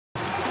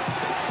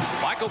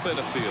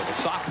Michael Benefield, a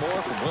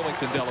sophomore from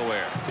Wilmington,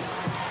 Delaware.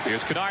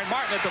 Here's Kennard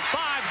Martin at the 5.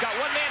 Got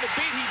one man to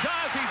beat. He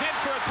does. He's in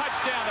for a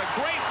touchdown. A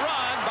great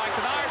run by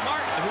Kennard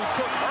Martin, who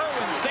took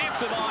Erwin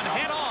Sampson on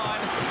head-on,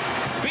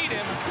 beat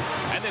him,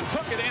 and then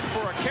took it in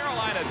for a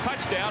Carolina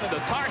touchdown, and the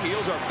Tar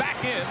Heels are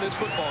back in this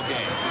football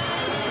game.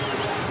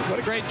 What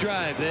a great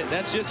drive.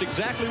 That's just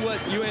exactly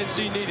what UNC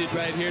needed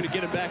right here to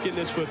get him back in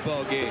this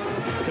football game.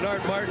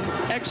 Kennard Martin,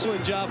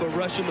 excellent job of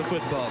rushing the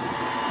football.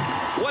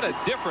 What a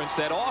difference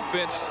that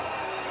offense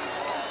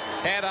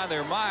had on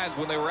their minds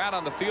when they were out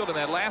on the field in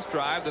that last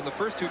drive than the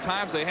first 2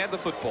 times they had the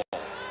football.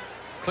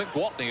 Clint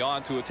Gwaltney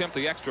on to attempt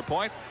the extra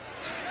point.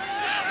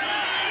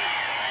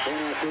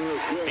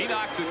 He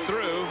knocks it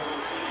through.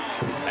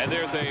 And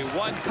there's a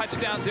 1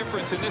 touchdown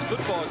difference in this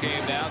football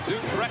game now.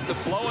 Duke threatened to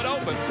blow it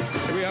open.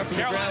 Here we are from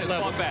Carolina's the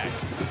ground level. fought back.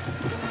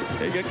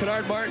 There you go,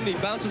 Kennard Martin. He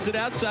bounces it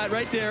outside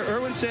right there.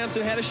 Erwin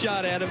Sampson had a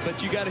shot at him,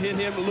 but you got to hit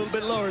him a little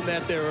bit lower than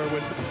that there,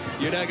 Erwin.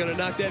 You're not going to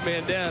knock that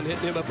man down,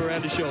 hitting him up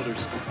around his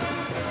shoulders.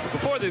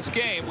 Before this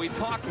game, we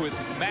talked with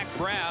Mac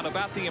Brown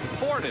about the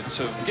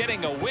importance of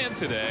getting a win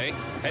today,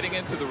 heading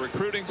into the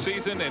recruiting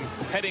season and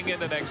heading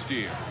into next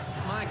year.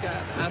 Mike,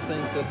 I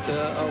think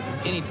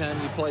that anytime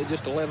you play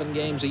just 11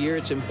 games a year,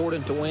 it's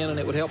important to win, and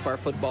it would help our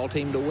football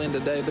team to win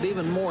today. But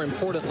even more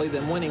importantly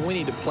than winning, we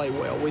need to play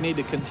well. We need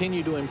to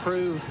continue to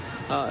improve.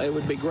 It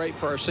would be great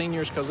for our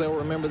seniors because they'll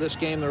remember this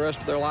game the rest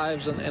of their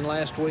lives. And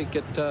last week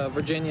at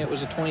Virginia, it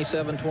was a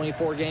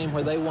 27-24 game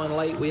where they won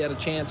late. We had a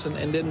chance and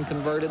didn't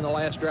convert in the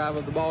last drive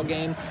of the ball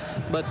game.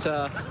 But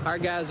our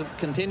guys have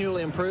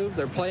continually improved.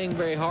 They're playing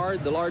very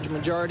hard. The large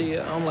majority,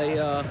 only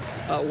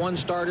 1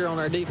 starter on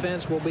our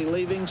defense will be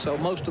leaving, so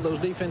most of those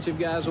defensive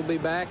guys will be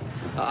back.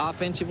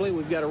 Offensively,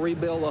 we've got to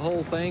rebuild the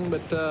whole thing,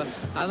 but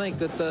I think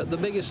that the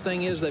biggest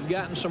thing is they've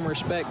gotten some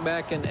respect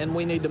back, and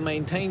we need to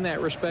maintain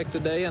that respect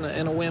today,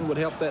 and a win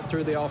would help that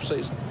through the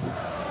offseason.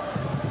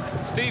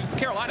 Steve,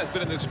 Carolina's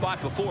been in this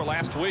spot before.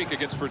 Last week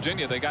against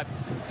Virginia, they got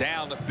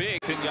down a big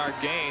 10-yard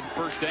gain,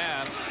 first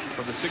down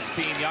from the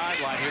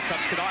 16-yard line. Here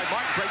comes Kennard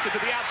Martin, breaks it to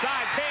the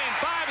outside.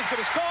 10-5 is going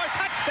to score.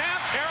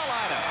 Touchdown,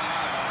 Carolina.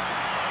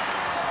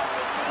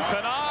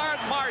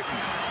 Kennard Martin,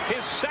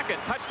 his 2nd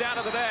touchdown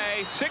of the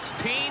day,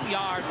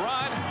 16-yard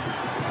run.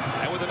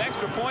 And with an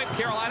extra point,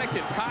 Carolina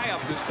can tie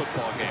up this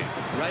football game.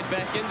 Right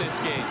back in this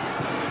game.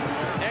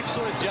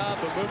 Excellent job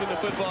of moving the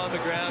football on the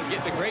ground,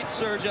 getting a great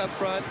surge up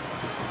front.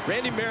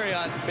 Randy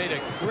Marriott made a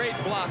great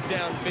block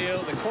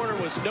downfield. The corner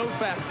was no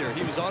factor.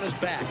 He was on his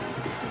back.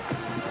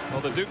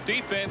 Well, the Duke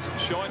defense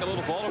showing a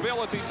little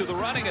vulnerability to the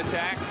running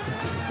attack.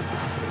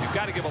 You've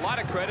got to give a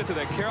lot of credit to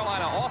that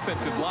Carolina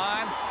offensive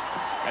line.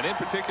 And in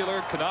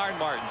particular, Kennard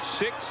Martin,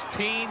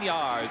 16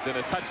 yards and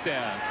a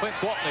touchdown. Clint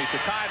Gwaltney to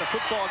tie the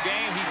football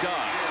game. He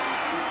does.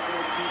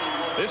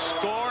 This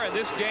score and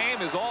this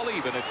game is all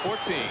even at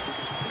 14.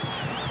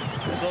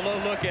 There's a low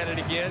look at it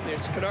again.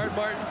 There's Kennard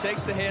Martin,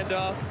 takes the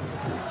handoff,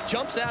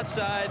 jumps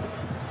outside,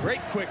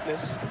 great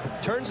quickness,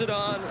 turns it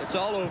on, it's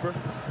all over.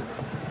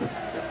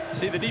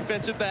 See the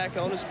defensive back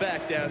on his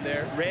back down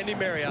there, Randy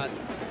Marriott.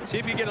 See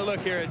if you get a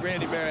look here at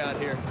Randy Marriott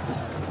here.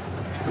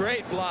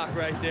 Great block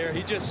right there.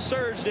 He just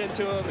surged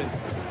into him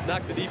and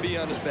knocked the DB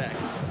on his back.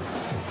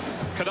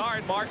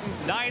 Kennard Martin,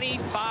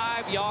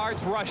 95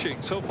 yards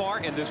rushing so far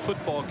in this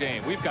football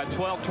game. We've got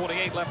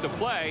 12:28 left to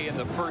play in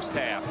the first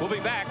half. We'll be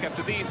back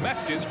after these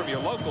messages from your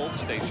local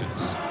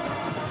stations.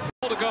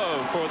 To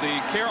go for the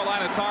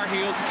Carolina Tar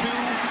Heels,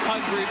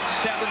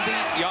 270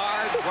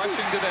 yards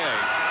rushing today.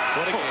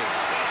 What a game.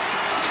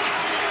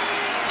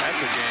 That's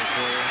a game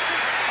for you.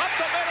 Up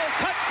the middle,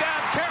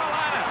 touchdown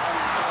Carolina.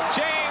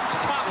 James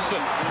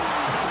Thompson.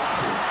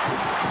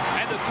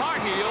 And the Tar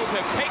Heels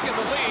have taken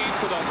the lead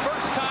for the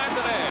first time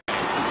today.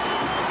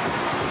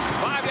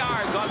 5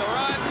 yards on the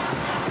run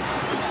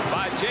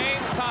by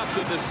James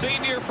Thompson, the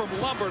senior from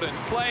Lumberton,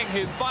 playing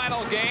his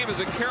final game as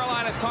a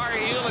Carolina Tar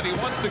Heel, and he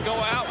wants to go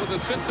out with a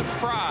sense of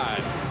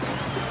pride.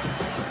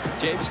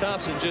 James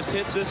Thompson just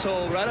hits this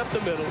hole right up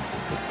the middle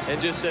and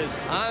just says,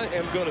 I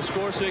am going to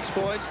score 6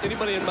 points.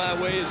 Anybody in my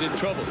way is in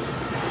trouble.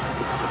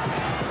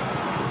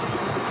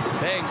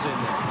 Bangs in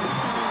there.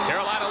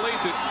 Carolina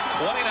leads it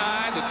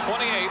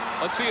 29-28.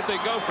 Let's see if they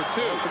go for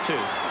 2. For 2.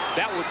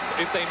 That would,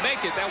 if they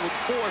make it, that would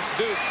force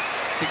Duke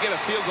to get a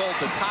field goal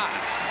to tie.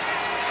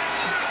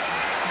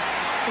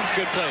 It's a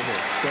good play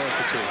here, going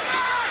for 2.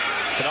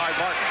 Kennard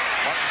Martin.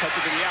 Martin cuts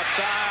it to the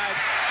outside.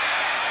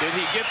 Did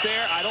he get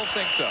there? I don't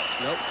think so.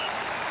 Nope.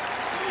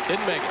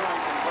 Didn't make it.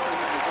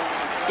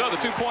 So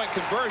the 2-point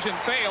conversion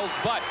fails,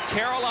 but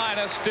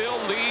Carolina still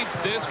leads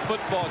this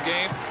football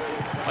game.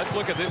 Let's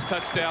look at this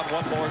touchdown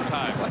one more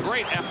time.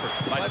 Great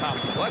effort by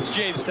Thompson. Watch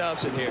James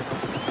Thompson here.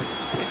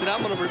 He said,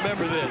 I'm going to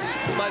remember this.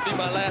 This might be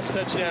my last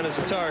touchdown as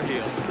a Tar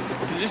Heel.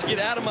 Just get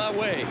out of my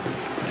way.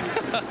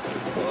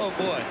 Oh,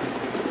 boy.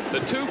 The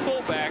 2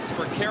 fullbacks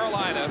for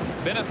Carolina,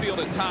 Benefield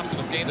and Thompson,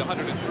 have gained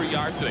 103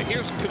 yards today.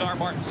 Here's Kennard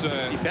Martin's.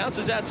 He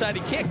bounces outside.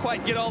 He can't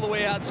quite get all the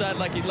way outside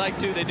like he'd like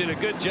to. They did a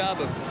good job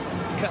of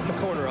cutting the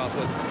corner off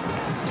with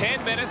it.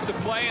 10 minutes to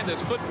play in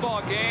this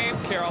football game.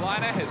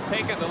 Carolina has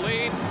taken the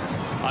lead.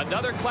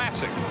 Another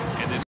classic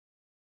in this